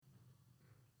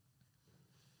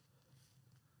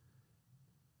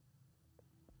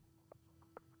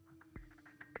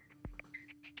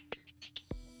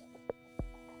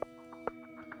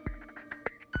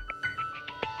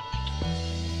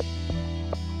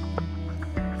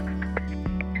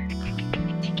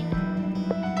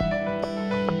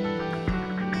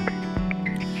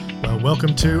and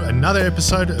welcome to another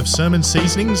episode of Sermon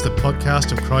Seasonings, the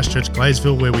podcast of Christchurch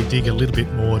Gladesville, where we dig a little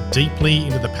bit more deeply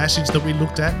into the passage that we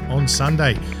looked at on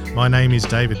Sunday. My name is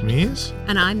David Mears.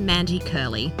 And I'm Mandy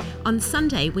Curley. On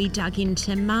Sunday, we dug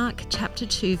into Mark chapter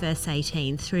 2, verse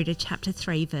 18 through to chapter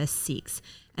 3, verse 6,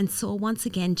 and saw once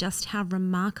again just how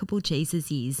remarkable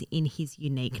Jesus is in his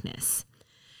uniqueness.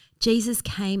 Jesus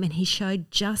came and he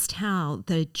showed just how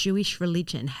the Jewish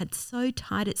religion had so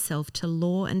tied itself to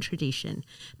law and tradition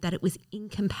that it was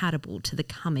incompatible to the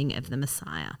coming of the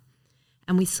Messiah.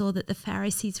 And we saw that the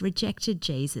Pharisees rejected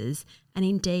Jesus, and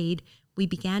indeed we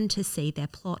began to see their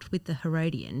plot with the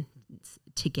Herodians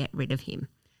to get rid of him.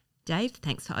 Dave,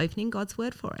 thanks for opening God's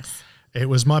Word for us. It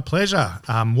was my pleasure.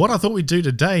 What I thought we'd do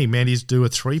today, Mandy, is do a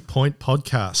 3-point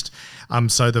podcast.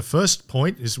 So the first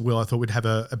point is, I thought we'd have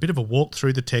a bit of a walk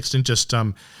through the text and just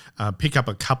pick up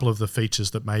a couple of the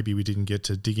features that maybe we didn't get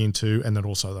to dig into, and then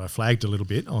also that I flagged a little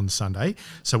bit on Sunday.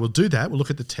 So we'll do that. We'll look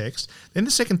at the text. Then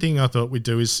the second thing I thought we'd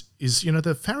do is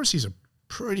the Pharisees are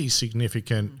pretty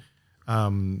significant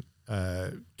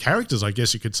characters, I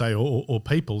guess you could say, or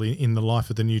people in the life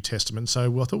of the New Testament.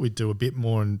 So I thought we'd do a bit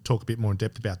more and talk a bit more in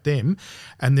depth about them.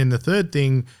 And then the third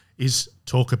thing is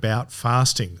talk about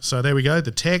fasting. So there we go,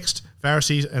 the text,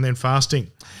 Pharisees, and then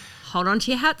fasting. Hold on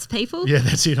to your hats, people. Yeah,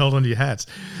 that's it. Hold on to your hats.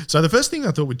 So the first thing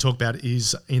I thought we'd talk about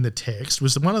is in the text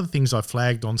was one of the things I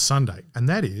flagged on Sunday, and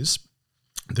that is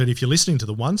that if you're listening to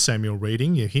the 1 Samuel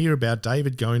reading, you hear about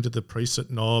David going to the priest at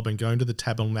Nob and going to the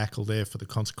tabernacle there for the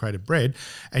consecrated bread,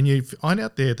 and you find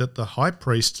out there that the high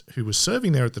priest who was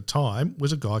serving there at the time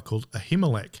was a guy called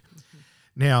Ahimelech. Mm-hmm.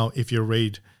 Now, if you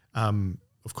read,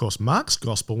 of course, Mark's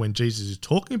gospel, when Jesus is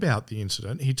talking about the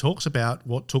incident, he talks about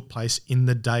what took place in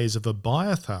the days of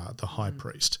Abiathar, the high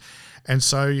priest. And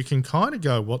so you can kind of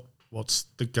go, what's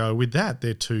the go with that?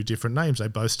 They're two different names. They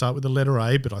both start with the letter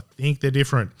A, but I think they're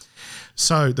different.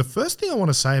 So the first thing I want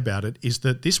to say about it is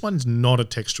that this one's not a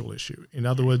textual issue. In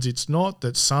other words, it's not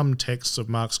that some texts of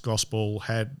Mark's gospel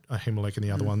had Ahimelech and the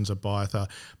other ones Abiathar.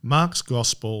 Mark's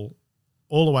gospel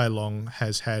all the way along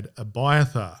has had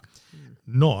Abiathar,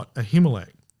 not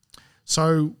Ahimelech.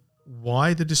 So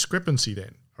why the discrepancy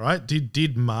then? All right,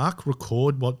 did Mark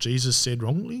record what Jesus said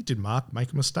wrongly? Did Mark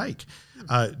make a mistake?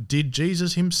 Did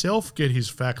Jesus himself get his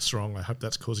facts wrong? I hope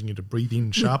that's causing you to breathe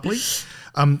in sharply.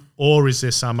 Or is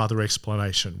there some other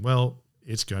explanation? Well,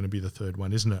 it's going to be the third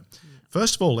one, isn't it? Yeah.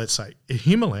 First of all, let's say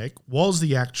Ahimelech was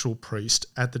the actual priest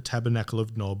at the tabernacle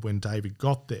of Nob when David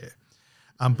got there.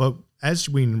 But as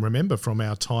we remember from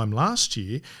our time last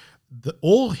year,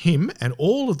 all him and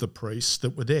all of the priests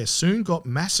that were there soon got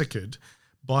massacred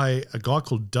by a guy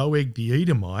called Doeg the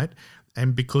Edomite,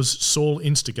 and because Saul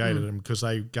instigated them, because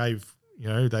they gave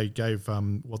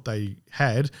what they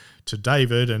had to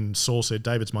David, and Saul said,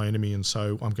 David's my enemy, and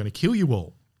so I'm going to kill you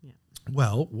all. Yeah.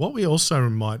 Well, what we also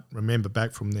might remember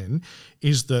back from then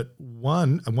is that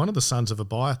one of the sons of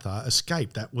Abiathar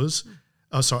escaped. That was,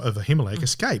 of Ahimelech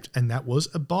escaped, and that was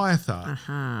Abiathar.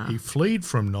 Uh-huh. He fled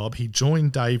from Nob, he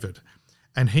joined David,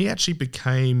 and he actually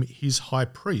became his high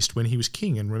priest when he was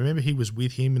king. And remember, he was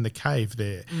with him in the cave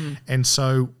there. And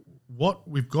so what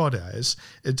we've got as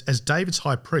David's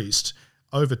high priest,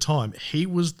 over time, he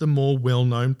was the more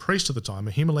well-known priest of the time.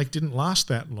 Ahimelech didn't last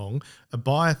that long.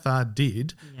 Abiathar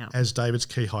did, as David's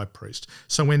key high priest.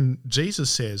 So when Jesus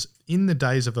says, in the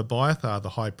days of Abiathar,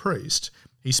 the high priest,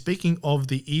 he's speaking of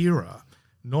the era,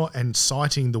 and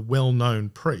citing the well-known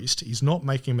priest. He's not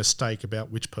making a mistake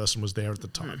about which person was there at the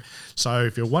time. So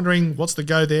if you're wondering what's the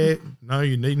go there, no,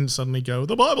 you needn't suddenly go,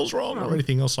 the Bible's wrong or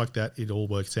anything else like that. It all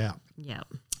works out. Yeah.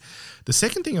 The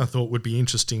second thing I thought would be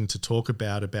interesting to talk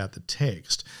about the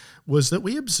text was that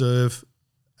we observe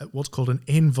what's called an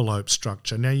envelope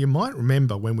structure. Now, you might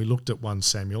remember when we looked at 1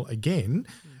 Samuel, again,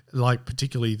 like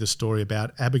particularly the story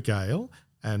about Abigail,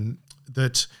 and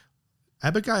that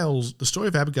the story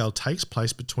of Abigail takes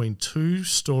place between two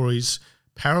stories,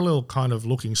 parallel kind of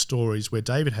looking stories, where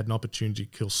David had an opportunity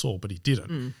to kill Saul, but he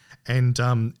didn't. And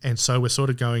so we're sort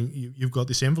of going, you've got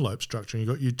this envelope structure, and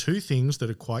you've got two things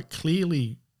that are quite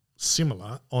clearly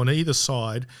similar on either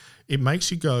side. It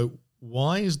makes you go,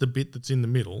 why is the bit that's in the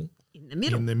middle, and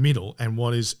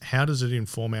how does it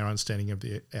inform our understanding of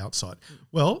the outside?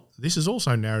 Well, this is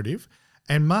also narrative,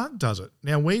 and Mark does it.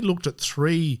 Now, we looked at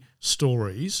 3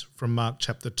 stories from Mark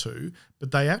chapter 2,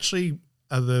 but they actually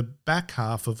are the back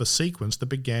half of a sequence that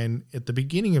began at the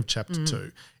beginning of chapter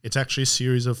 2. It's actually a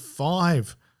series of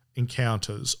 5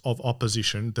 encounters of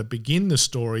opposition that begin the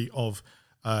story of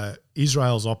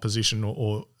Israel's opposition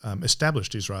or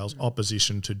established Israel's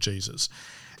opposition to Jesus.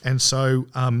 And so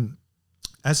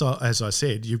as I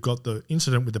said, you've got the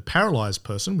incident with the paralyzed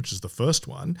person, which is the first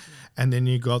one, and then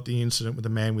you've got the incident with the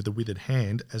man with the withered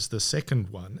hand as the second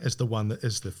one, as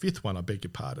the fifth one, I beg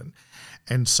your pardon.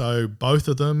 And so both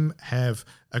of them have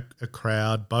a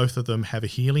crowd, both of them have a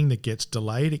healing that gets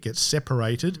delayed, it gets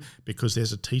separated because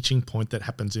there's a teaching point that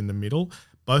happens in the middle.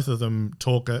 Both of them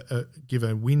give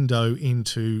a window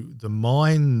into the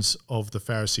minds of the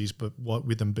Pharisees, but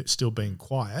with them still being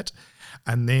quiet,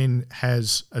 and then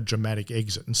has a dramatic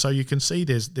exit. And so you can see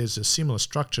there's a similar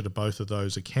structure to both of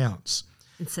those accounts.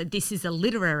 And so this is a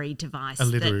literary device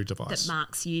that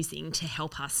Mark's using to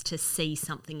help us to see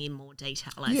something in more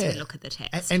detail as we look at the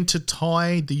text. And to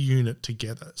tie the unit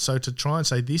together. So to try and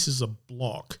say this is a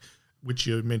block which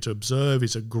you're meant to observe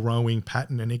is a growing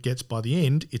pattern, and it gets, by the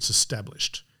end, it's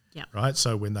established, right?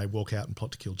 So when they walk out and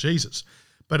plot to kill Jesus.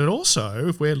 But it also,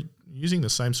 if we're using the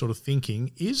same sort of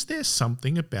thinking, is there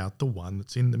something about the one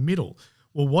that's in the middle?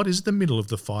 Well, what is the middle of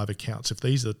the 5 accounts? If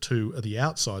these are two of the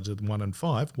outsides of 1 and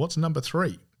 5, what's number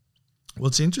 3? Well,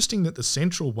 it's interesting that the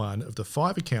central one of the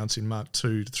 5 accounts in Mark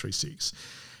 2 to 3:6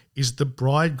 is the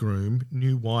bridegroom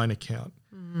new wine account.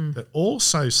 That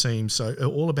also seems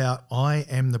all about I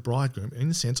am the bridegroom. In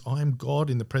the sense, I am God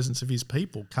in the presence of his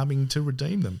people coming to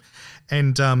redeem them.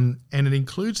 And it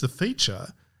includes the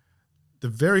feature, the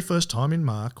very first time in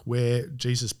Mark where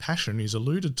Jesus' passion is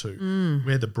alluded to,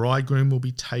 where the bridegroom will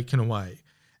be taken away.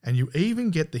 And you even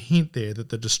get the hint there that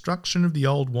the destruction of the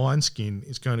old wineskin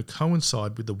is going to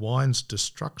coincide with the wine's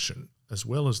destruction as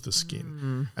well as the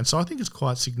skin. And so I think it's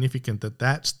quite significant that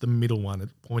that's the middle one. It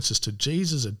points us to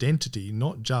Jesus' identity,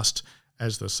 not just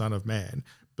as the Son of Man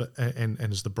but and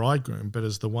as the bridegroom, but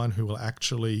as the one who will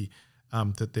actually,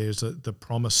 that there's the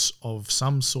promise of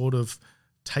some sort of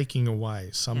taking away,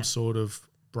 some sort of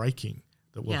breaking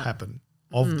that will happen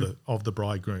of the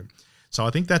bridegroom. So I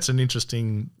think that's an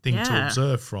interesting thing to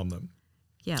observe from them.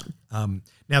 Yeah.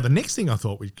 Now, the next thing I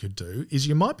thought we could do is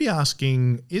you might be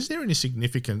asking, is there any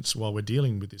significance while we're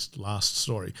dealing with this last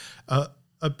story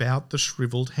about the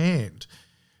shriveled hand?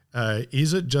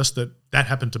 Is it just that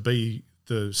happened to be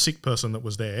the sick person that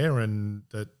was there and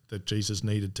that Jesus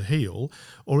needed to heal?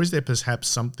 Or is there perhaps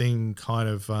something kind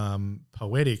of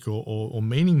poetic or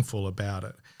meaningful about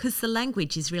it? Because the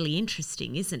language is really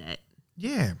interesting, isn't it?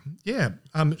 Yeah.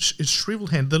 It's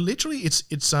shriveled hand. Literally,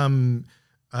 it's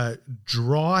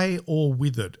dry or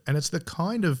withered, and it's the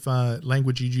kind of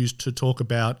language you use to talk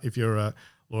about if you're a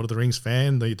Lord of the Rings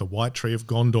fan, the White Tree of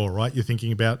Gondor, right? You're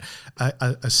thinking about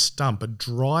a stump, a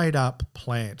dried up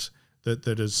plant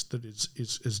that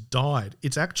is died.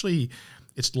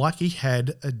 It's like he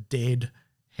had a dead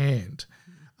hand,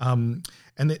 and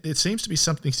it seems to be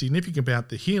something significant about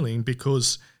the healing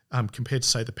because compared to,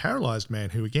 say, the paralyzed man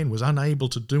who again was unable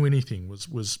to do anything,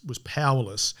 was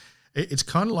powerless. It's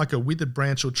kind of like a withered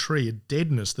branch or tree, a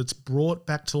deadness that's brought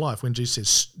back to life. When Jesus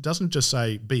says, doesn't just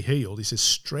say be healed, he says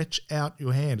stretch out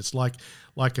your hand. It's like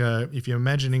if you're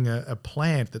imagining a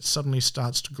plant that suddenly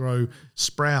starts to grow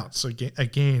sprouts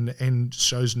again and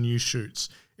shows new shoots.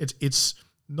 It's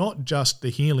not just the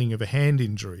healing of a hand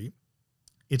injury.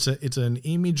 It's an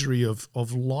imagery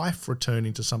of life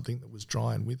returning to something that was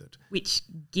dry and withered. Which,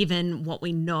 given what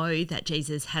we know that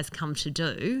Jesus has come to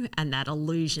do, and that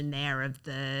illusion there of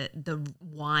the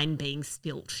wine being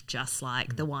spilt just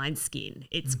like the wineskin,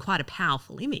 it's quite a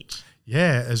powerful image.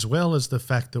 Yeah, as well as the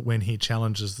fact that when he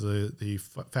challenges the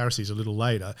Pharisees a little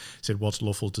later, said what's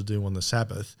lawful to do on the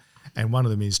Sabbath, and one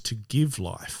of them is to give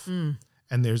life.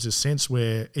 And there's a sense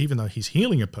where even though he's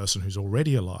healing a person who's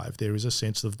already alive, there is a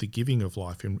sense of the giving of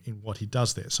life in what he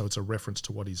does there. So it's a reference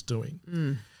to what he's doing.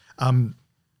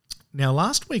 Now,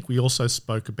 last week we also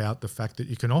spoke about the fact that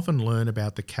you can often learn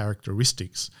about the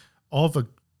characteristics of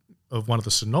one of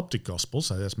the synoptic gospels,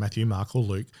 so that's Matthew, Mark or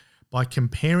Luke, by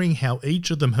comparing how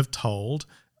each of them have told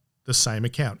the same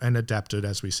account and adapted,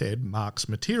 as we said, Mark's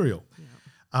material.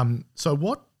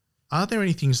 So are there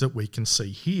any things that we can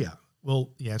see here?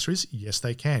 Well, the answer is yes,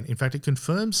 they can. In fact, it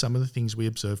confirms some of the things we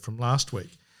observed from last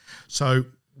week. So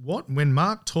when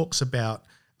Mark talks about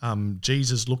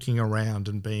Jesus looking around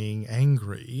and being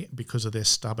angry because of their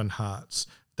stubborn hearts,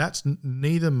 that's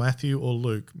neither Matthew or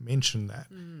Luke mention that.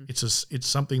 It's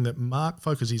something that Mark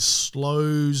focuses. He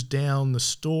slows down the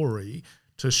story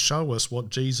to show us what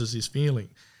Jesus is feeling.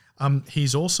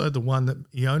 He's also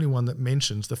the only one that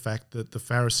mentions the fact that the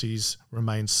Pharisees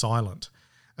remain silent.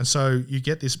 And so you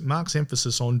get this Mark's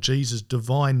emphasis on Jesus'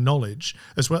 divine knowledge,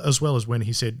 as well as when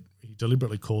he said he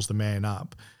deliberately calls the man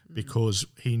up because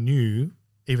he knew,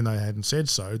 even though they hadn't said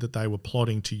so, that they were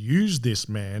plotting to use this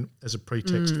man as a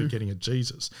pretext for getting at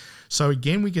Jesus. So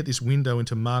again, we get this window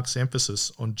into Mark's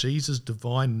emphasis on Jesus'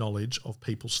 divine knowledge of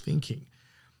people's thinking.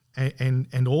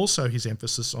 and also his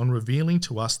emphasis on revealing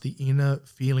to us the inner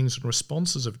feelings and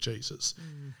responses of Jesus.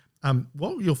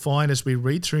 What you'll find as we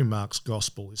read through Mark's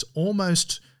gospel is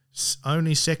almost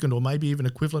only second or maybe even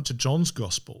equivalent to John's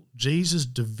gospel. Jesus'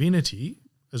 divinity,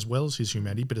 as well as his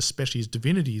humanity, but especially his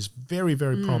divinity, is very,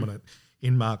 very prominent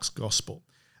in Mark's gospel,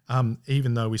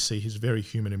 even though we see his very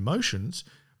human emotions,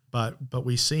 but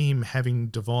we see him having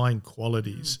divine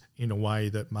qualities in a way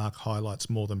that Mark highlights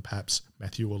more than perhaps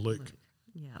Matthew or Luke.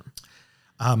 Yeah.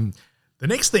 The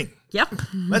next thing. Yep.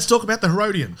 Let's talk about the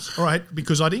Herodians, all right,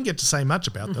 because I didn't get to say much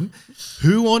about them.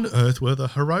 Who on earth were the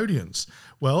Herodians?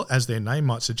 Well, as their name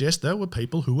might suggest, they were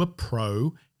people who were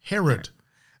pro-Herod.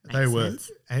 They were,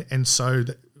 and so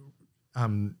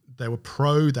they were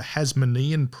pro the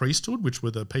Hasmonean priesthood, which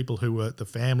were the people who were the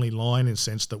family line in a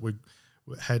sense that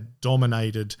had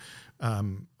dominated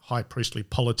high priestly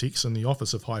politics and the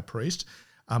office of high priest,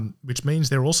 which means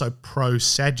they're also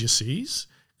pro-Sadducees,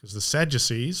 because the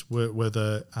Sadducees were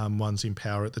the ones in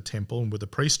power at the temple and were the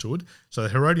priesthood. So the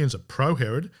Herodians are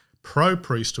pro-Herod,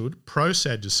 pro-priesthood,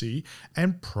 pro-Sadducee,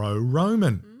 and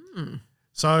pro-Roman.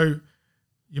 So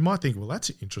you might think, well,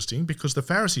 that's interesting, because the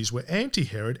Pharisees were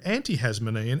anti-Herod,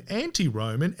 anti-Hasmonean,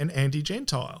 anti-Roman, and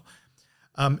anti-Gentile.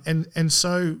 And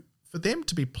so for them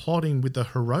to be plotting with the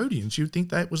Herodians, you'd think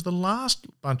that was the last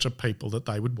bunch of people that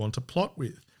they would want to plot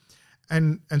with.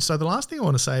 And so the last thing I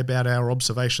want to say about our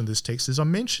observation of this text is I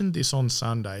mentioned this on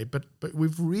Sunday, but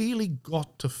we've really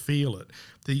got to feel it,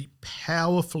 the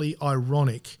powerfully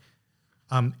ironic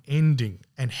ending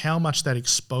and how much that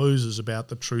exposes about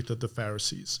the truth of the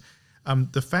Pharisees.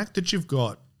 The fact that you've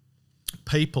got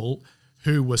people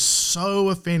who were so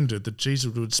offended that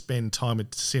Jesus would spend time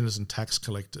with sinners and tax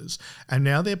collectors, and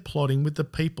now they're plotting with the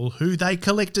people who they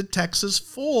collected taxes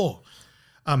for.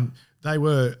 They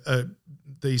were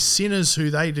these sinners who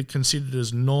they had considered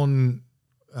as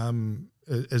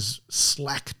as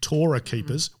slack Torah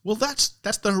keepers. Well, that's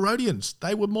the Herodians.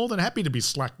 They were more than happy to be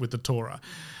slack with the Torah.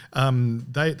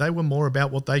 They were more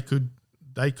about what they could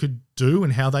do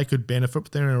and how they could benefit from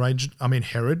their arrangement. I mean,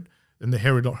 Herod and the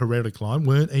Herodic line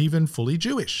weren't even fully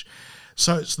Jewish,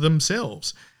 so it's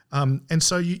themselves. And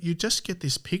so you just get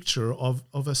this picture of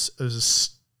a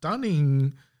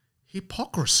stunning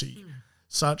hypocrisy,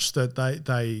 such that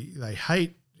they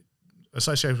hate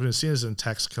association with sinners and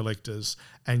tax collectors,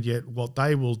 and yet what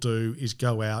they will do is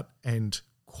go out and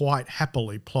quite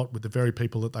happily plot with the very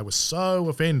people that they were so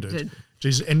offended.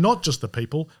 Jesus, and not just the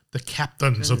people, the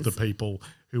captains of the people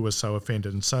who were so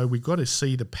offended. And so we've got to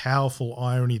see the powerful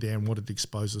irony there and what it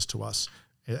exposes to us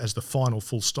as the final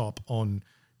full stop on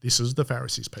this is the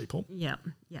Pharisees' people. Yeah.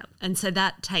 And so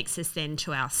that takes us then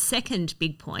to our second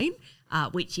big point,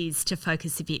 which is to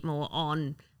focus a bit more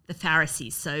on the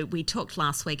Pharisees. So we talked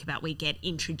last week about we get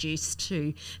introduced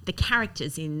to the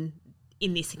characters in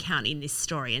this account, in this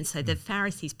story. And so the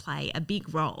Pharisees play a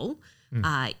big role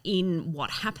in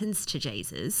what happens to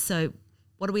Jesus. So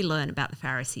what do we learn about the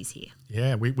Pharisees here?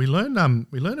 Yeah, we learn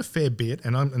a fair bit,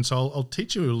 and so I'll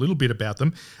teach you a little bit about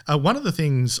them. One of the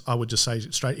things I would just say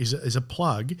straight is a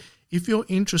plug. If you're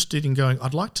interested in going,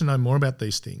 I'd like to know more about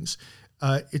these things,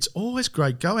 it's always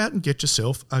great. Go out and get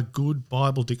yourself a good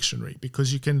Bible dictionary,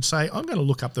 because you can say, I'm going to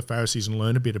look up the Pharisees and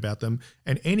learn a bit about them,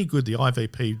 and any good, the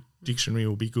IVP dictionary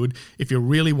will be good. If you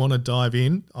really want to dive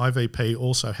in, IVP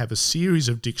also have a series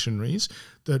of dictionaries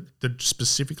that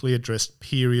specifically address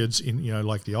periods in,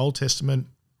 like the Old Testament,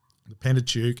 the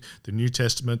Pentateuch,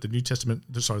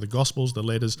 the Gospels, the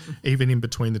letters, even in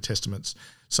between the Testaments.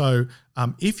 So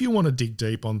if you want to dig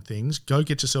deep on things, go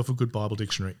get yourself a good Bible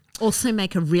dictionary. Also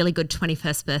make a really good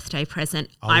 21st birthday present.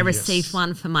 I received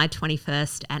one for my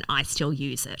 21st and I still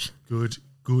use it.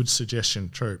 Good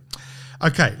suggestion, true.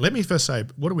 Okay, let me first say,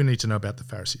 what do we need to know about the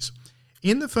Pharisees?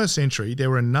 In the first century, there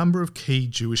were a number of key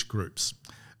Jewish groups.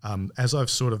 As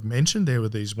I've sort of mentioned, there were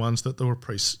these ones that were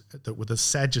priests, that were the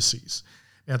Sadducees.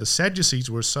 Now, the Sadducees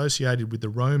were associated with the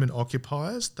Roman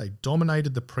occupiers. They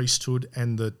dominated the priesthood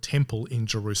and the temple in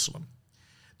Jerusalem.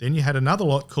 Then you had another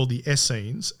lot called the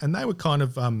Essenes, and they were kind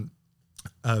of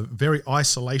very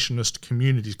isolationist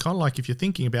communities, kind of like if you're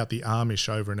thinking about the Amish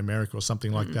over in America or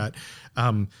something like that.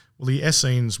 Well, the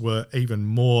Essenes were even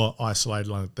more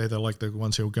isolated. They're like the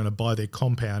ones who were going to buy their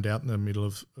compound out in the middle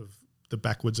of the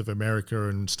backwoods of America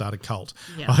and start a cult.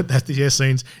 Yeah. Right? That's the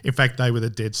Essenes. In fact, they were the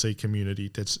Dead Sea community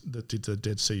that did the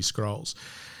Dead Sea Scrolls.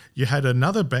 You had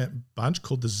another bunch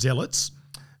called the Zealots,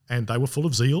 and they were full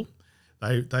of zeal.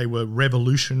 They were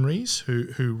revolutionaries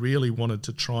who really wanted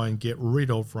to try and get rid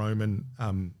of Roman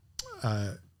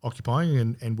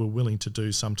occupying and were willing to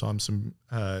do sometimes some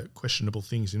questionable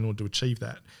things in order to achieve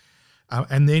that.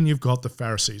 And then you've got the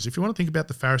Pharisees. If you want to think about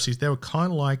the Pharisees, they were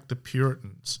kind of like the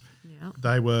Puritans. Yeah.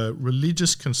 They were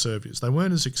religious conservatives. They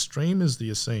weren't as extreme as the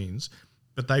Essenes,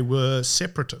 but they were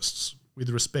separatists with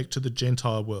respect to the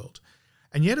Gentile world.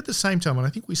 And yet at the same time, and I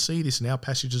think we see this in our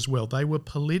passage as well, they were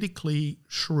politically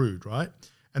shrewd, right?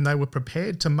 And they were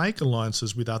prepared to make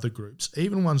alliances with other groups,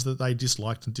 even ones that they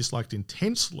disliked and disliked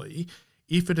intensely,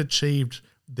 if it achieved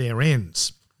their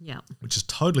ends. Yeah. Which is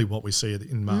totally what we see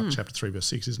in Mark chapter 3, verse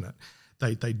 6, isn't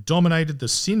it? They dominated the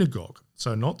synagogue,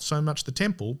 so not so much the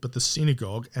temple, but the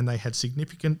synagogue, and they had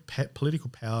significant political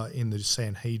power in the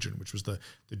Sanhedrin, which was the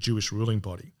Jewish ruling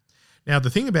body. Now, the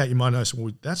thing about, you might notice,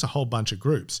 well, that's a whole bunch of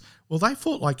groups. Well, they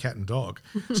fought like cat and dog.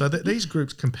 So that these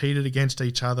groups competed against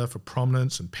each other for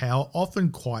prominence and power, often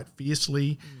quite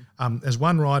fiercely. As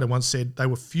one writer once said, they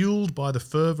were fueled by the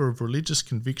fervour of religious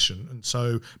conviction, and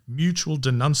so mutual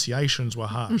denunciations were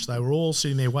harsh. They were all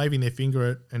sitting there waving their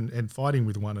finger and fighting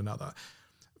with one another.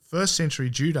 First century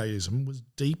Judaism was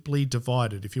deeply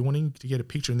divided. If you're wanting to get a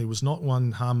picture, and there was not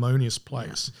one harmonious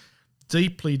place,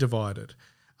 deeply divided.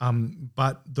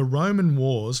 But the Roman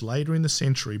wars later in the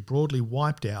century broadly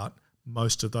wiped out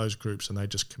most of those groups, and they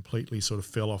just completely sort of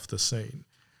fell off the scene.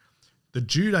 The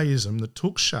Judaism that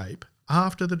took shape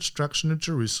after the destruction of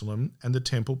Jerusalem and the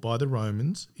temple by the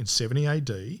Romans in 70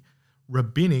 AD,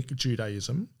 rabbinic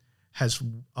Judaism, has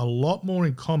a lot more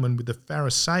in common with the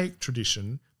Pharisaic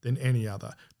tradition than any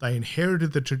other. They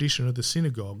inherited the tradition of the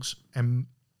synagogues, and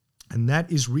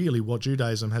that is really what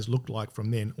Judaism has looked like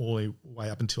from then all the way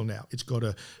up until now. It's got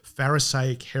a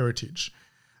Pharisaic heritage,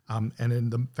 and in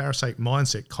the Pharisaic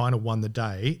mindset kind of won the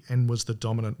day and was the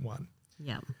dominant one.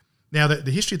 Yeah. Now,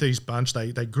 the history of these bunch,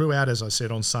 they grew out, as I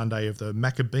said, on Sunday, of the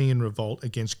Maccabean revolt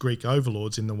against Greek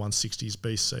overlords in the 160s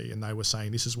BC, and they were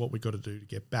saying this is what we've got to do to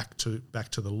get back to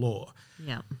the law.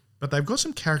 Yeah. But they've got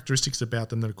some characteristics about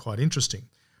them that are quite interesting.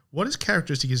 What is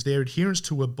characteristic is their adherence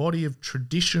to a body of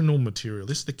traditional material.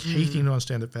 This is the key thing to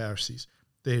understand the Pharisees.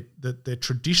 Their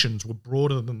traditions were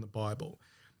broader than the Bible.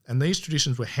 And these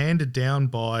traditions were handed down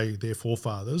by their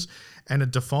forefathers and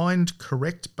it defined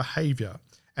correct behaviour.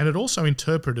 And it also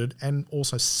interpreted and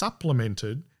also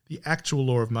supplemented the actual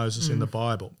law of Moses in the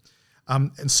Bible.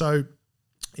 And so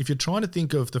if you're trying to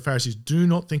think of the Pharisees, do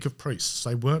not think of priests.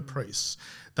 They weren't priests.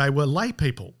 They were lay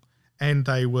people and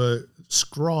they were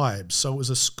scribes. So it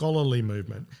was a scholarly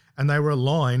movement. And they were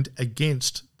aligned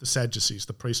against the Sadducees,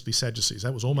 the priestly Sadducees.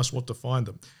 That was almost what defined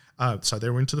them. So they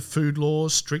were into the food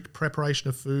laws, strict preparation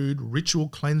of food, ritual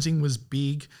cleansing was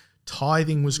big,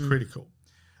 tithing was critical.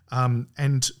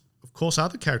 And of course,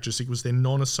 other characteristic was their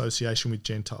non-association with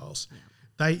Gentiles. Yeah.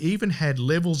 They even had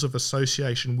levels of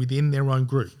association within their own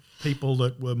group, people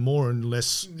that were more and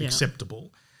less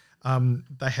acceptable.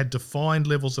 They had defined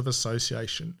levels of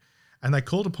association, and they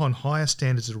called upon higher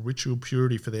standards of ritual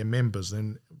purity for their members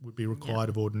than would be required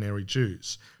of ordinary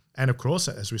Jews. And of course,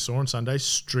 as we saw on Sunday,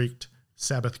 strict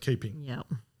Sabbath keeping. Yeah.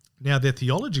 Now, their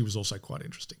theology was also quite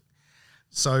interesting.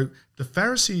 So the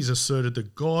Pharisees asserted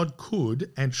that God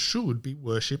could and should be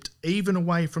worshipped even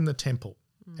away from the temple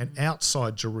and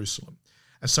outside Jerusalem.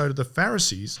 And so to the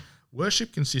Pharisees,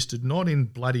 worship consisted not in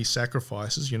bloody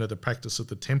sacrifices, the practice of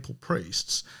the temple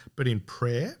priests, but in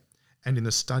prayer and in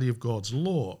the study of God's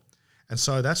law. And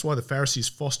so that's why the Pharisees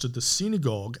fostered the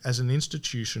synagogue as an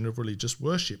institution of religious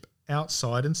worship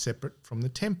outside and separate from the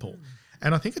temple.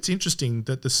 And I think it's interesting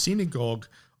that the synagogue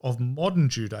of modern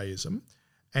Judaism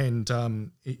and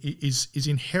is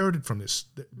inherited from this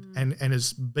and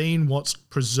has been what's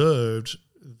preserved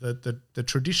the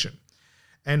tradition.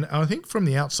 And I think from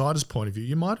the outsider's point of view,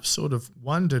 you might have sort of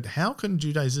wondered, how can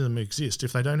Judaism exist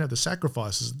if they don't have the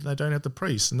sacrifices, they don't have the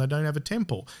priests, and they don't have a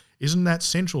temple? Isn't that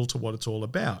central to what it's all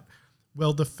about?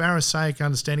 Well, the Pharisaic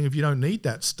understanding of you don't need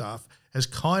that stuff has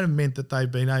kind of meant that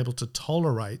they've been able to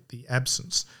tolerate the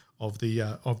absence of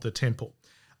the temple.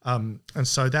 And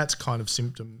so that's kind of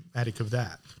symptomatic of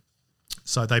that.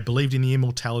 So they believed in the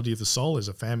immortality of the soul. There's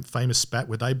a famous spat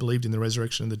where they believed in the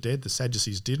resurrection of the dead. The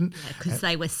Sadducees didn't. Because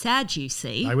they were sad, you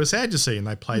see. They were Sadducee, and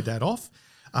they played that off.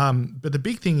 But the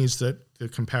big thing is that the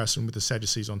comparison with the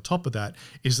Sadducees on top of that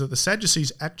is that the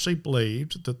Sadducees actually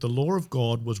believed that the law of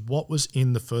God was what was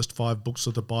in the first 5 books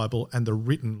of the Bible and the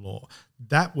written law.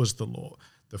 That was the law.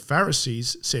 The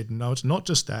Pharisees said, no, it's not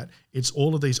just that. It's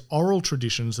all of these oral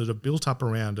traditions that are built up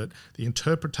around it, the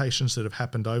interpretations that have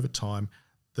happened over time,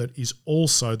 that is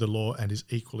also the law and is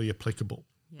equally applicable.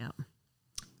 Yeah.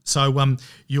 So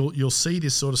you'll see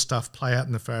this sort of stuff play out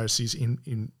in the Pharisees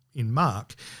in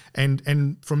Mark,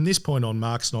 and from this point on,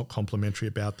 Mark's not complimentary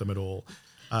about them at all.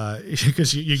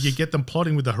 because you get them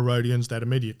plotting with the Herodians. That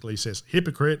immediately says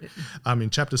hypocrite. In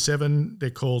chapter 7, they're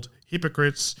called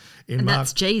hypocrites. And Mark,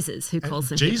 that's Jesus who calls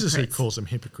them Jesus hypocrites. Who calls them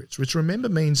hypocrites, which remember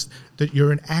means that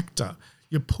you're an actor.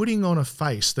 You're putting on a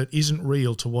face that isn't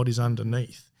real to what is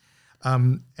underneath.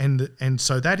 And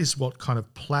so that is what kind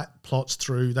of plots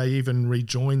through. They even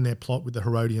rejoin their plot with the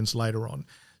Herodians later on.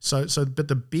 But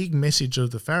the big message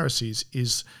of the Pharisees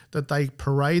is that they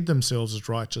parade themselves as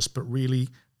righteous, but really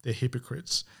they're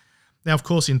hypocrites. Now, of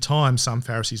course, in time, some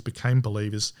Pharisees became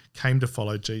believers, came to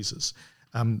follow Jesus.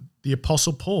 The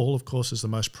Apostle Paul, of course, is the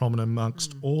most prominent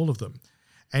amongst all of them.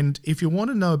 And if you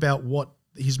want to know about what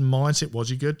his mindset was,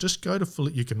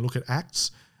 you can look at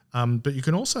Acts, but you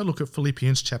can also look at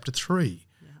Philippians chapter 3,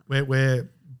 where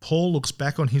Paul looks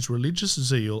back on his religious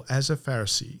zeal as a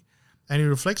Pharisee, and he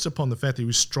reflects upon the fact that he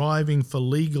was striving for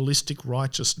legalistic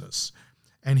righteousness.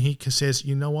 And he says,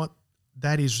 you know what?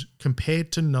 That is,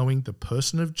 compared to knowing the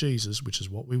person of Jesus, which is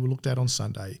what we looked at on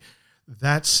Sunday,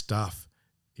 that stuff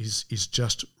is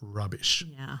just rubbish.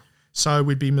 Yeah. So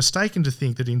we'd be mistaken to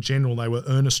think that in general they were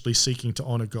earnestly seeking to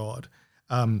honour God.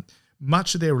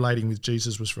 Much of their relating with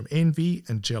Jesus was from envy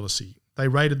and jealousy. They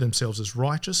rated themselves as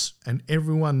righteous and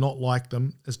everyone not like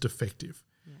them as defective.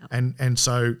 Yep. And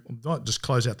so I'll just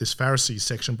close out this Pharisee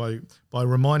section by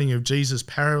reminding of Jesus'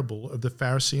 parable of the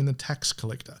Pharisee and the tax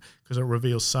collector, because it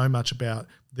reveals so much about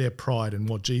their pride and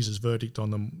what Jesus' verdict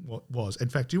on them was. In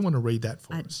fact, do you want to read that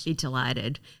for us? I'd be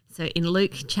delighted. So in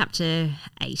Luke chapter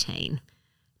 18,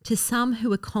 to some who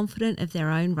were confident of their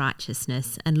own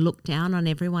righteousness and looked down on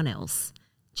everyone else,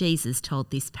 Jesus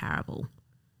told this parable.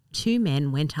 2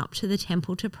 men went up to the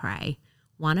temple to pray,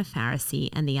 one a Pharisee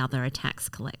and the other a tax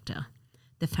collector.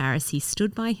 The Pharisee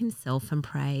stood by himself and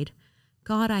prayed,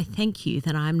 God, I thank you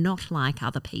that I am not like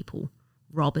other people,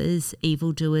 robbers,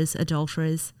 evildoers,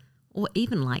 adulterers, or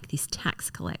even like this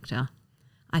tax collector.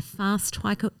 I fast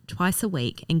twice a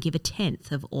week and give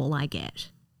 1/10 of all I get.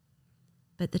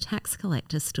 But the tax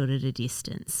collector stood at a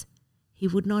distance. He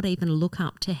would not even look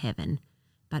up to heaven,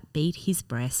 but beat his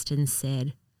breast and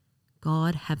said,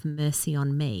 God, have mercy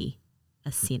on me,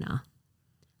 a sinner.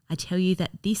 I tell you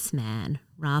that this man,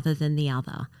 rather than the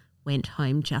other, went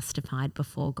home justified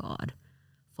before God.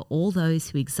 For all those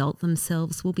who exalt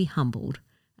themselves will be humbled,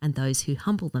 and those who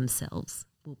humble themselves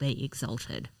will be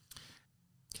exalted.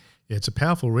 Yeah, it's a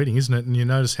powerful reading, isn't it? And you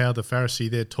notice how the Pharisee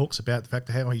there talks about the fact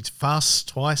that how he fasts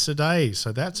twice a day.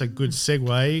 So that's a good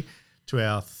segue to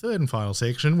our third and final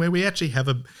section, where we actually have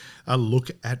a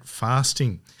look at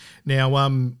fasting. Now,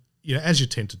 as you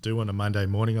tend to do on a Monday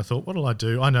morning, I thought, what'll I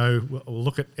do? I know, we'll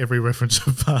look at every reference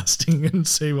of fasting and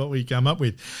see what we come up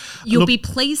with. You'll be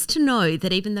pleased to know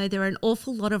that even though there are an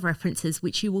awful lot of references,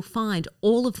 which you will find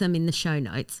all of them in the show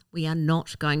notes, we are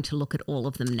not going to look at all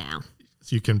of them now.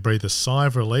 You can breathe a sigh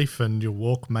of relief and your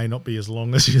walk may not be as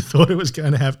long as you thought it was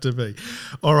going to have to be.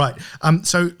 All right.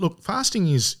 So, look, fasting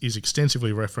is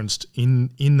extensively referenced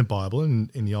in the Bible and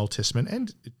in the Old Testament,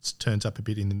 and it turns up a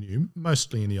bit in the New,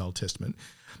 mostly in the Old Testament.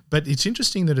 But it's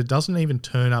interesting that it doesn't even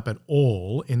turn up at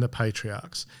all in the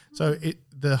patriarchs. So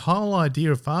the whole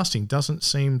idea of fasting doesn't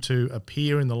seem to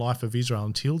appear in the life of Israel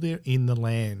until they're in the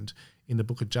land in the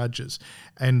book of Judges.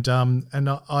 And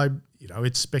I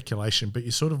it's speculation, but you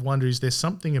sort of wonder, is there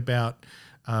something about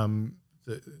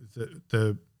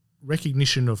the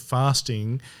recognition of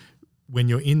fasting when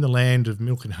you're in the land of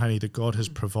milk and honey that God has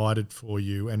provided for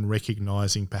you, and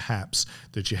recognising perhaps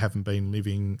that you haven't been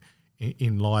living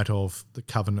in light of the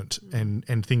covenant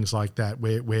and things like that,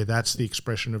 where that's the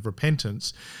expression of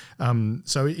repentance.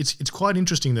 So it's quite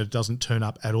interesting that it doesn't turn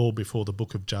up at all before the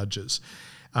book of Judges.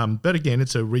 But again,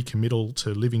 it's a recommittal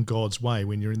to living God's way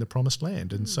when you're in the promised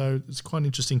land. And so it's quite an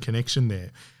interesting connection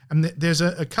there. And there's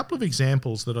a couple of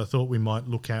examples that I thought we might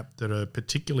look at that are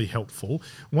particularly helpful.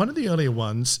 One of the earlier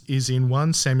ones is in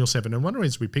 1 Samuel 7. And one of the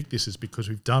reasons we picked this is because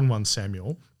we've done 1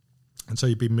 Samuel, and so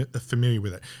you'd be familiar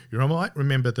with it. You might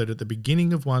remember that at the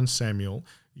beginning of 1 Samuel,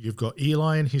 you've got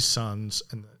Eli and his sons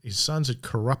had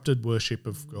corrupted worship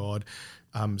of God.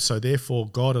 So therefore,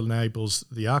 God enables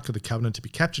the Ark of the Covenant to be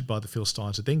captured by the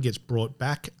Philistines. It then gets brought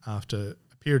back after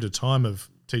a period of time of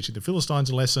teaching the Philistines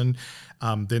a lesson.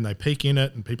 Then they peek in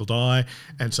it and people die.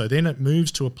 And so then it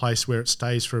moves to a place where it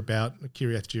stays for about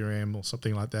Kiriath Jearim or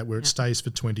something like that, where it stays for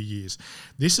 20 years.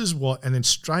 This is and then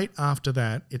straight after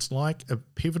that, it's like a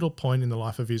pivotal point in the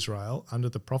life of Israel under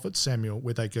the prophet Samuel,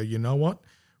 where they go, you know what?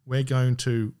 We're going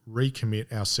to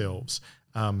recommit ourselves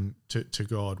to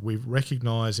God. We're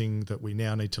recognising that we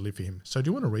now need to live for him. So do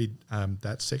you want to read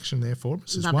that section there for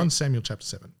us? This is 1 Samuel chapter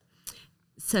 7.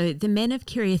 So the men of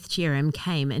Kiriath Jearim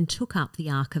came and took up the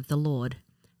ark of the Lord.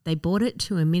 They brought it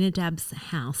to Aminadab's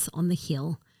house on the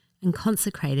hill and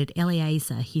consecrated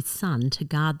Eleazar his son to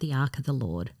guard the ark of the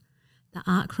Lord. The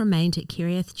ark remained at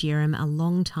Kiriath Jearim a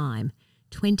long time,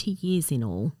 20 years in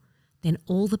all. Then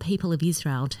all the people of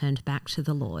Israel turned back to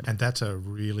the Lord. And that's a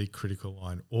really critical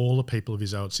line. All the people of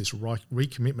Israel, it's this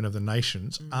recommitment of the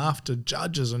nations after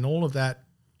Judges and all of that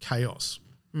chaos.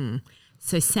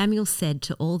 So Samuel said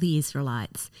to all the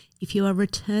Israelites, "If you are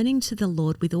returning to the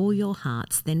Lord with all your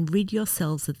hearts, then rid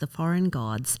yourselves of the foreign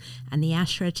gods and the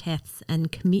Ashereths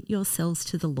and commit yourselves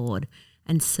to the Lord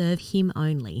and serve him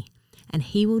only, and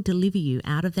he will deliver you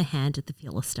out of the hand of the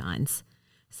Philistines."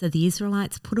 So the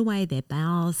Israelites put away their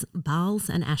Baals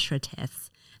and Ashereths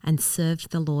and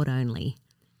served the Lord only.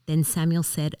 Then Samuel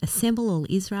said, "Assemble all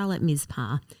Israel at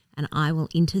Mizpah, and I will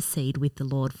intercede with the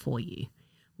Lord for you."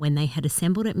 When they had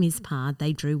assembled at Mizpah,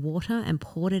 they drew water and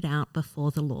poured it out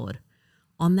before the Lord.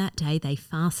 On that day they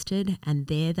fasted, and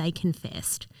there they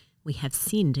confessed, "We have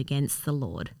sinned against the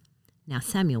Lord." Now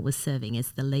Samuel was serving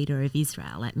as the leader of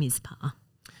Israel at Mizpah.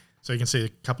 So you can see a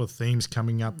couple of themes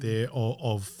coming up there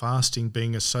of fasting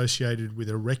being associated with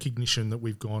a recognition that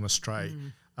we've gone astray,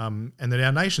 and that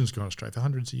our nation's gone astray for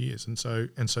hundreds of years, and so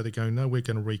they're going, no, we're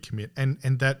going to recommit,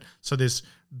 and that, so there's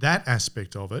that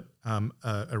aspect of it,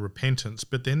 a repentance,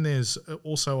 but then there's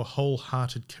also a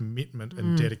wholehearted commitment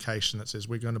and dedication that says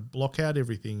we're going to block out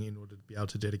everything in order to be able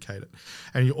to dedicate it,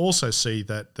 and you also see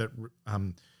that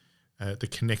the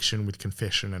connection with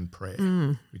confession and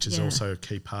prayer, which is also a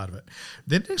key part of it.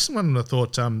 The next one, I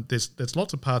thought, there's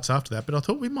lots of parts after that, but I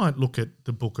thought we might look at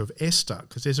the book of Esther,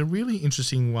 because there's a really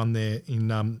interesting one there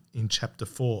in chapter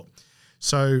 4.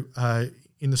 So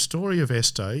in the story of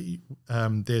Esther,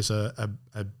 there's a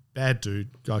bad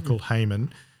dude, guy called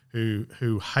Haman,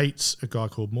 who hates a guy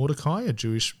called Mordecai, a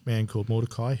Jewish man called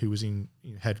Mordecai, who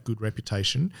had good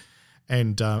reputation.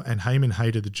 And Haman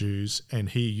hated the Jews, and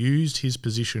he used his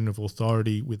position of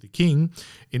authority with the king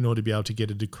in order to be able to get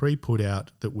a decree put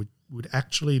out that would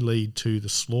actually lead to the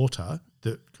slaughter,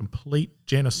 the complete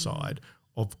genocide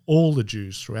of all the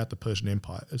Jews throughout the Persian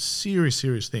Empire. A serious,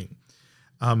 serious thing.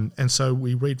 And so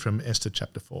we read from Esther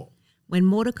chapter 4. When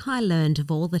Mordecai learned of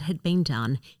all that had been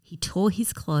done, he tore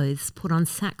his clothes, put on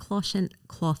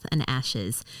sackcloth and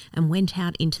ashes, and went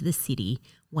out into the city,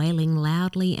 wailing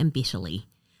loudly and bitterly.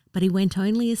 But he went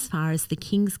only as far as the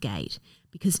king's gate,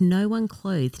 because no one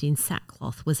clothed in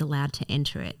sackcloth was allowed to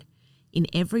enter it. In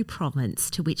every province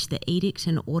to which the edict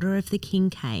and order of the king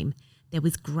came, there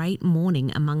was great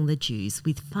mourning among the Jews,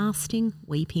 with fasting,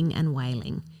 weeping, and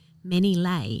wailing. Many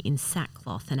lay in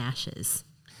sackcloth and ashes.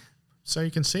 So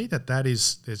you can see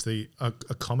there's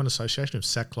a common association of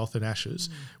sackcloth and ashes,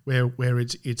 where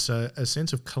it's a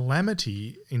sense of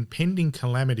calamity, impending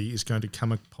calamity is going to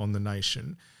come upon the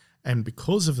nation. And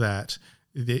because of that,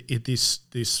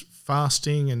 this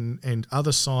fasting and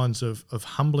other signs of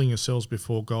humbling yourselves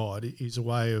before God is a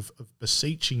way of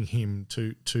beseeching him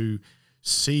to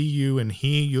see you and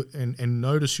hear you and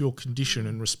notice your condition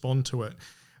and respond to it.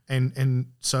 And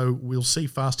so we'll see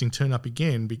fasting turn up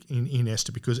again in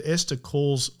Esther, because Esther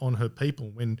calls on her people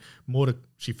when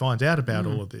she finds out about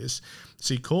all of this.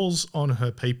 She calls on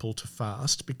her people to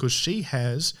fast because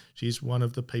she's one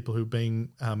of the people who are being,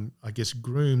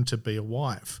 groomed to be a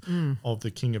wife of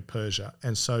the king of Persia.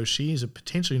 And so she is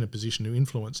potentially in a position to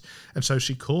influence. And so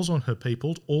she calls on her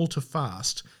people all to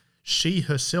fast. She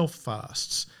herself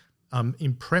fasts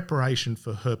in preparation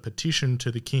for her petition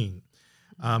to the king.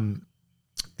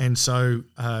 And so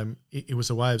it was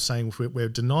a way of saying we're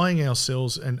denying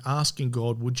ourselves and asking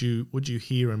God, would you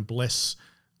hear and bless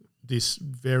this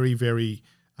very, very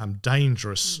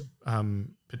dangerous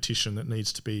petition that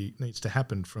needs to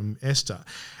happen from Esther.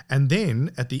 And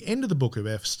then at the end of the book of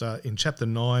Esther, in chapter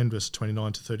 9, verse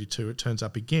 29 to 32, it turns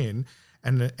up again.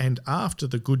 And after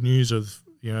the good news of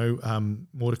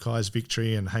Mordecai's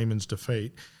victory and Haman's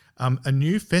defeat, a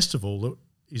new festival that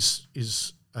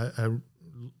is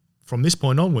from this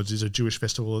point onwards is a Jewish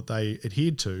festival that they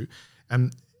adhered to.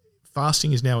 And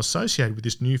fasting is now associated with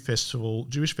this new festival,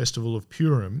 Jewish festival of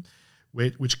Purim,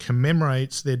 which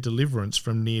commemorates their deliverance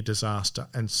from near disaster.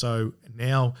 And so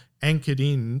now anchored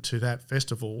into that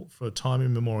festival for a time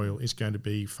immemorial is going to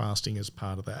be fasting as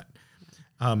part of that.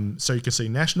 So you can see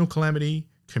national calamity,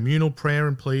 communal prayer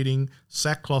and pleading,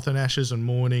 sackcloth and ashes and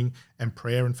mourning, and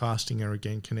prayer and fasting are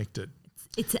again connected.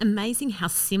 It's amazing how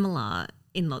similar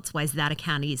in lots of ways that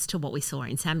account is to what we saw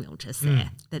in Samuel just there,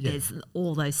 there's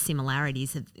all those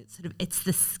similarities of it's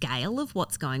the scale of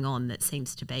what's going on that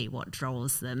seems to be what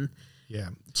draws them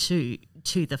to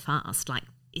the fast. Like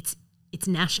it's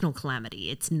national calamity.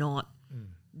 It's not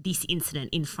this incident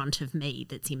in front of me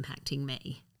that's impacting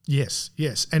me. Yes.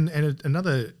 And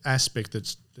another aspect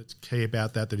that's key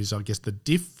about that is, I guess, the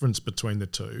difference between the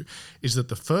two is that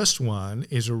the first one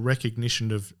is a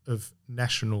recognition of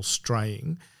national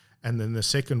straying, and then the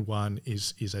second one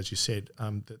is as you said,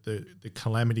 the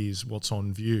calamity is what's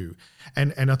on view.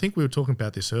 And I think we were talking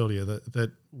about this earlier,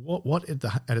 that what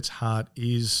at its heart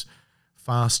is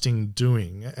fasting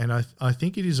doing, and I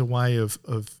think it is a way of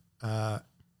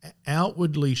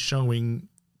outwardly showing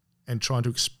and trying to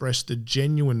express the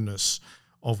genuineness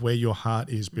of where your heart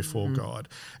is before God.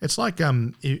 It's like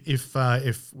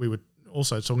if we were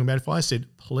also talking about, if I said,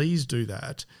 please do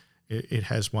that, it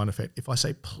has one effect. If I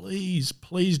say, please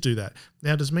do that.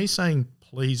 Now, does me saying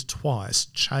please twice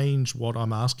change what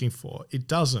I'm asking for? It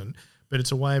doesn't, but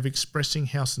it's a way of expressing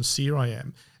how sincere I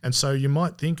am. And so you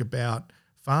might think about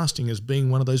fasting as being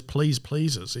one of those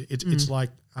pleasers. It's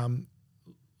like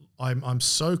I'm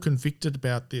so convicted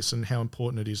about this and how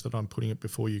important it is that I'm putting it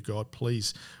before you, God.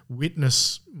 Please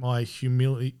witness my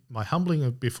humility, my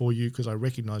humbling before you, because I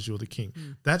recognize you're the King.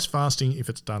 That's fasting if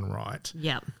it's done right.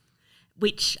 Yeah,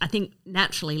 which I think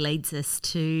naturally leads us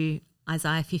to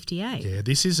Isaiah 58. Yeah,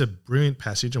 this is a brilliant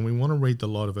passage, and we want to read the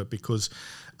lot of it because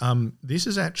this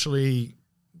is actually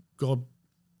God,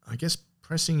 I guess,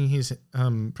 pressing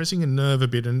a nerve a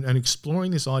bit and exploring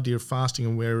this idea of fasting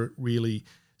and where it really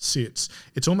sits.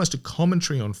 It's almost a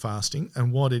commentary on fasting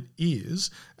and what it is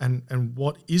and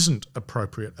what isn't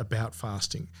appropriate about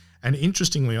fasting. And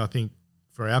interestingly, I think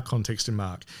for our context in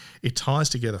Mark, it ties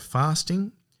together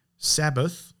fasting,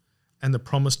 Sabbath, and the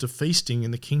promise of feasting in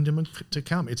the kingdom to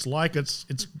come. It's like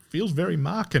it feels very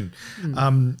Markan.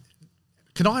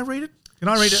 Can I read it?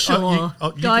 Sure.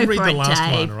 You can read the last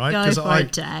Dave. one, all right? Go for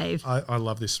it, Dave. I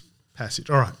love this passage.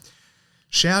 All right.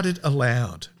 Shout it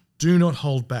aloud. Do not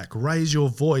hold back. Raise your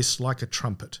voice like a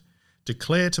trumpet.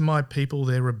 Declare to my people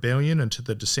their rebellion and to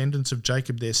the descendants of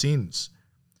Jacob their sins.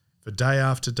 For day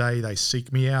after day they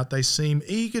seek me out. They seem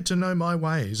eager to know my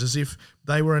ways, as if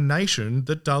they were a nation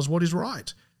that does what is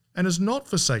right and has not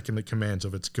forsaken the commands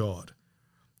of its God.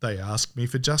 They ask me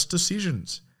for just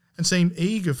decisions and seem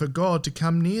eager for God to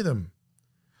come near them.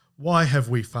 Why have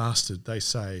we fasted, they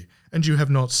say, and you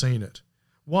have not seen it?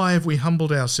 Why have we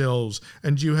humbled ourselves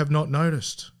and you have not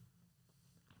noticed?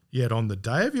 Yet on the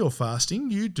day of your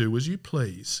fasting you do as you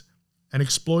please and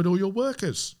exploit all your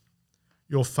workers.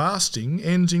 Your fasting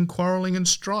ends in quarrelling and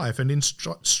strife and in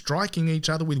striking each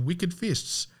other with wicked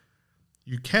fists.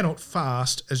 You cannot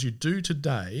fast as you do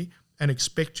today and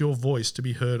expect your voice to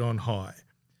be heard on high.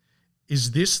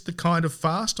 Is this the kind of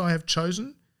fast I have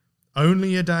chosen?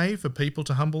 Only a day for people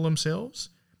to humble themselves?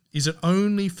 Is it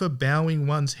only for bowing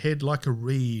one's head like a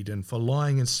reed and for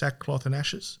lying in sackcloth and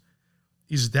ashes?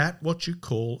 Is that what you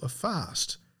call a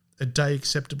fast, a day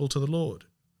acceptable to the Lord?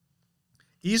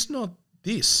 Is not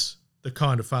this the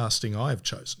kind of fasting I have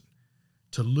chosen?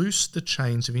 To loose the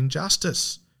chains of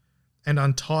injustice and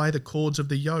untie the cords of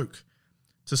the yoke,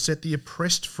 to set the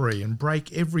oppressed free and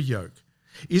break every yoke?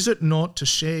 Is it not to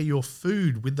share your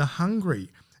food with the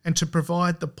hungry and to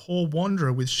provide the poor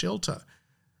wanderer with shelter?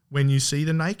 When you see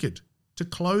the naked, to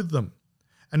clothe them,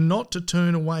 and not to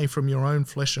turn away from your own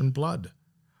flesh and blood?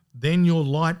 Then your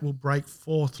light will break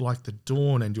forth like the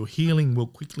dawn, and your healing will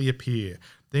quickly appear.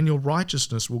 Then your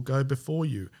righteousness will go before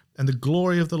you, and the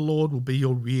glory of the Lord will be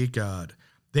your rear guard.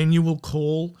 Then you will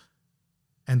call,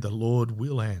 and the Lord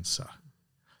will answer.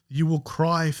 You will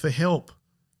cry for help,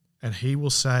 and he will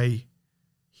say,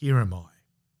 Here am I.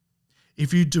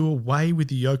 If you do away with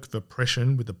the yoke of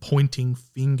oppression, with the pointing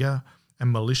finger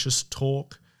and malicious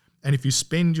talk, and if you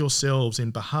spend yourselves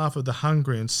in behalf of the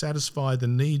hungry and satisfy the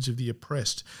needs of the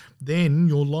oppressed, then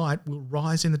your light will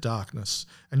rise in the darkness,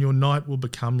 and your night will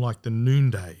become like the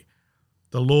noonday.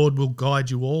 The Lord will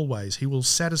guide you always. He will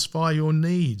satisfy your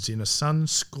needs in a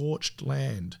sun-scorched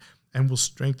land and will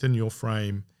strengthen your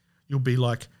frame. You'll be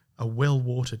like a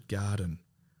well-watered garden,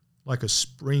 like a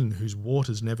spring whose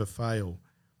waters never fail.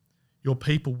 Your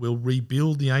people will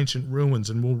rebuild the ancient ruins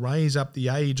and will raise up the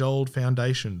age-old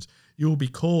foundations. You will be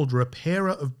called repairer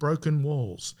of broken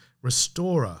walls,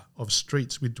 restorer of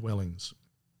streets with dwellings.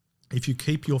 If you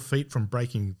keep your feet from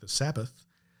breaking the Sabbath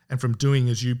and from doing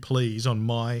as you please on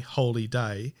my holy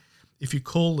day, if you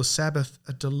call the Sabbath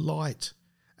a delight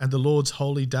and the Lord's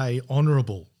holy day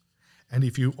honourable, and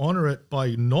if you honour it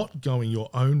by not going your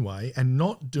own way and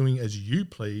not doing as you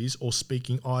please or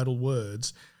speaking idle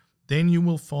words, then you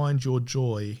will find your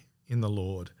joy in the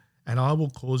Lord, and I will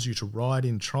cause you to ride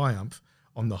in triumph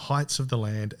on the heights of the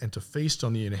land and to feast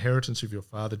on the inheritance of your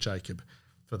father Jacob,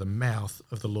 for the mouth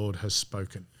of the Lord has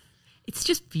spoken. It's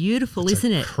just beautiful,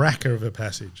 isn't it? Cracker of a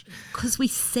passage. Because we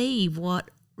see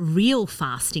what real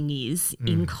fasting is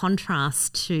in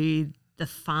contrast to the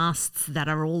fasts that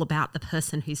are all about the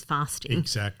person who's fasting.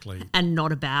 Exactly. And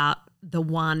not about the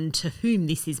one to whom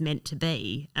this is meant to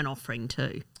be an offering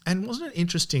to. And wasn't it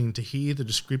interesting to hear the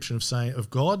description of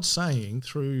God saying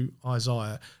through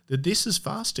Isaiah that this is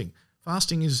fasting?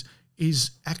 Fasting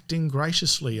is acting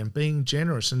graciously and being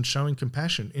generous and showing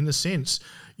compassion. In a sense,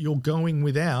 you're going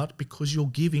without because you're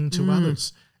giving to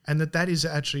others. And that is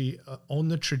actually on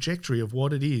the trajectory of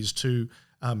what it is to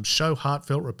show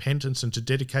heartfelt repentance and to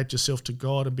dedicate yourself to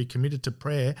God and be committed to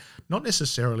prayer, not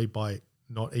necessarily by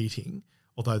not eating,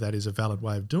 although that is a valid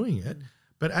way of doing it,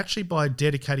 but actually by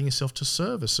dedicating yourself to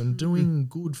service and doing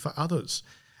good for others.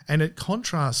 And it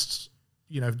contrasts,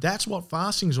 that's what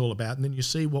fasting is all about. And then you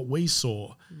see what we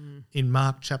saw in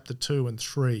Mark chapter 2 and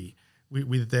 3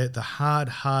 with the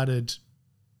hard-hearted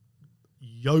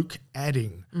yoke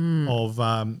adding of,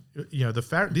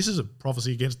 this is a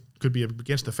prophecy could be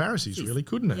against the Pharisees, really,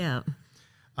 couldn't it? Yeah.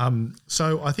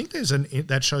 So I think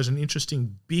that shows an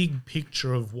interesting big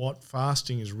picture of what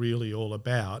fasting is really all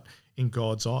about in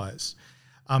God's eyes.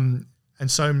 And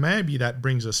so maybe that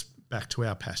brings us back to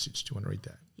our passage. Do you want to read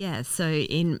that? Yeah, so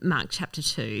in Mark chapter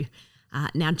 2,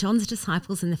 now John's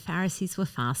disciples and the Pharisees were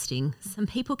fasting. Some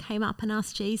people came up and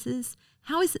asked Jesus,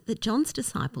 "How is it that John's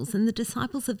disciples and the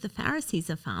disciples of the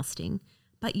Pharisees are fasting,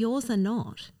 but yours are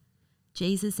not?"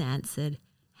 Jesus answered,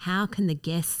 "How can the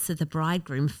guests of the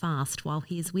bridegroom fast while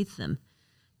he is with them?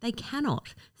 They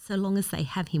cannot, so long as they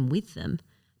have him with them.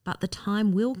 But the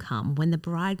time will come when the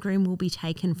bridegroom will be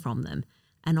taken from them,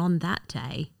 and on that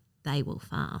day they will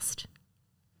fast."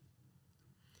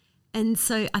 And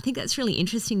so I think that's really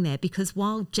interesting there, because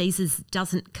while Jesus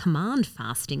doesn't command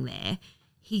fasting there,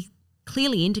 he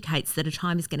clearly indicates that a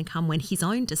time is going to come when his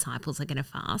own disciples are going to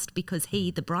fast, because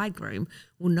he, the bridegroom,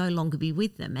 will no longer be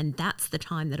with them, and that's the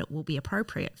time that it will be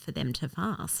appropriate for them to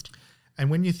fast. And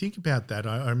when you think about that,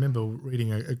 I remember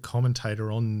reading a commentator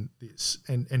on this,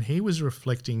 and he was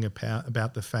reflecting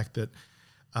about the fact that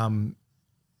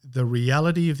the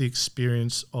reality of the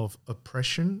experience of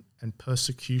oppression and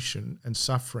persecution and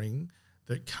suffering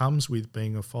that comes with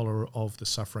being a follower of the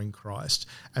suffering Christ,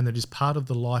 and that is part of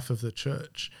the life of the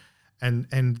church. And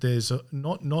there's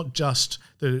not just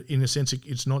in a sense,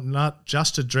 it's not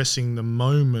just addressing the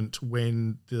moment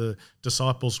when the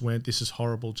disciples went, "This is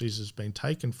horrible, Jesus has been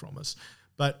taken from us,"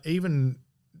 but even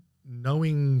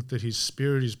knowing that his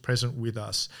Spirit is present with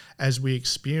us as we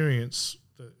experience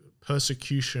the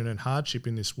persecution and hardship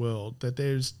in this world, that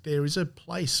there is a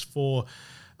place for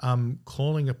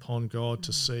calling upon God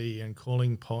to see and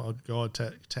calling upon God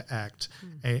to act,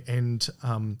 and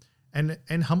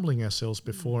humbling ourselves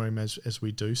before him as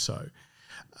we do so.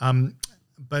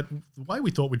 But the way we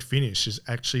thought we'd finish is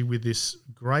actually with this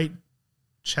great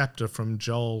chapter from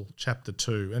Joel chapter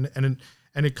 2.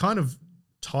 And it kind of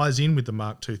ties in with the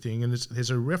Mark 2 thing. And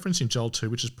there's a reference in Joel 2,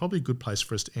 which is probably a good place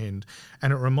for us to end.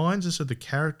 And it reminds us of the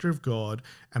character of God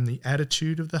and the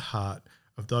attitude of the heart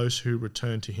of those who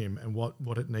return to him, and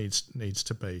what it needs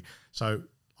to be. So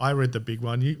I read the big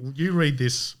one. You read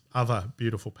this other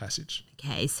beautiful passage.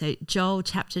 Okay, so Joel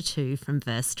chapter 2 from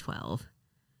verse 12.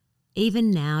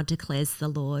 "Even now, declares the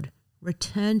Lord,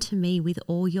 return to me with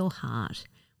all your heart,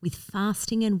 with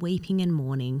fasting and weeping and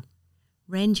mourning.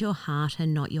 Rend your heart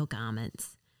and not your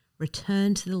garments.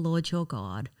 Return to the Lord your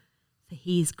God, for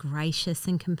he is gracious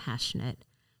and compassionate,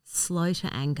 slow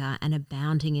to anger and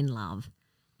abounding in love,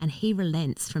 and he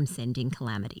relents from sending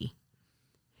calamity.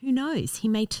 Who knows, he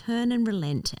may turn and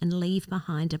relent and leave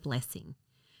behind a blessing,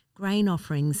 grain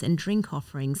offerings and drink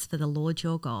offerings for the Lord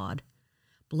your God.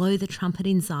 Blow the trumpet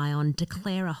in Zion,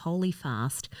 declare a holy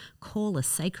fast, call a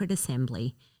sacred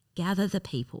assembly, gather the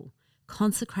people,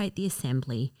 consecrate the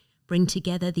assembly, bring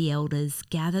together the elders,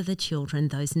 gather the children,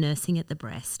 those nursing at the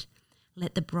breast.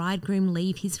 Let the bridegroom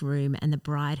leave his room and the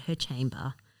bride her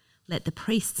chamber. Let the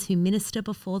priests who minister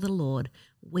before the Lord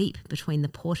weep between the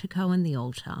portico and the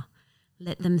altar.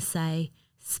 Let them say,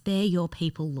 spare your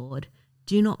people, Lord.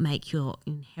 Do not make your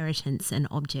inheritance an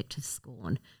object of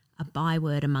scorn, a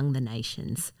byword among the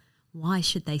nations. Why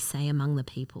should they say among the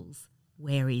peoples,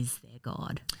 where is their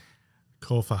God?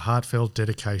 Call for heartfelt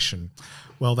dedication.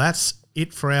 Well, that's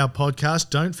it for our podcast.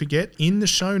 Don't forget, in the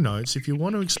show notes, if you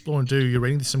want to explore and do your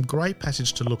reading, there's some great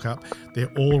passages to look up.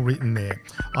 They're all written there.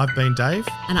 I've been Dave.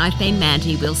 And I've been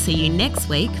Mandy. We'll see you next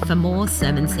week for more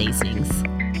Sermon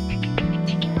Seasonings.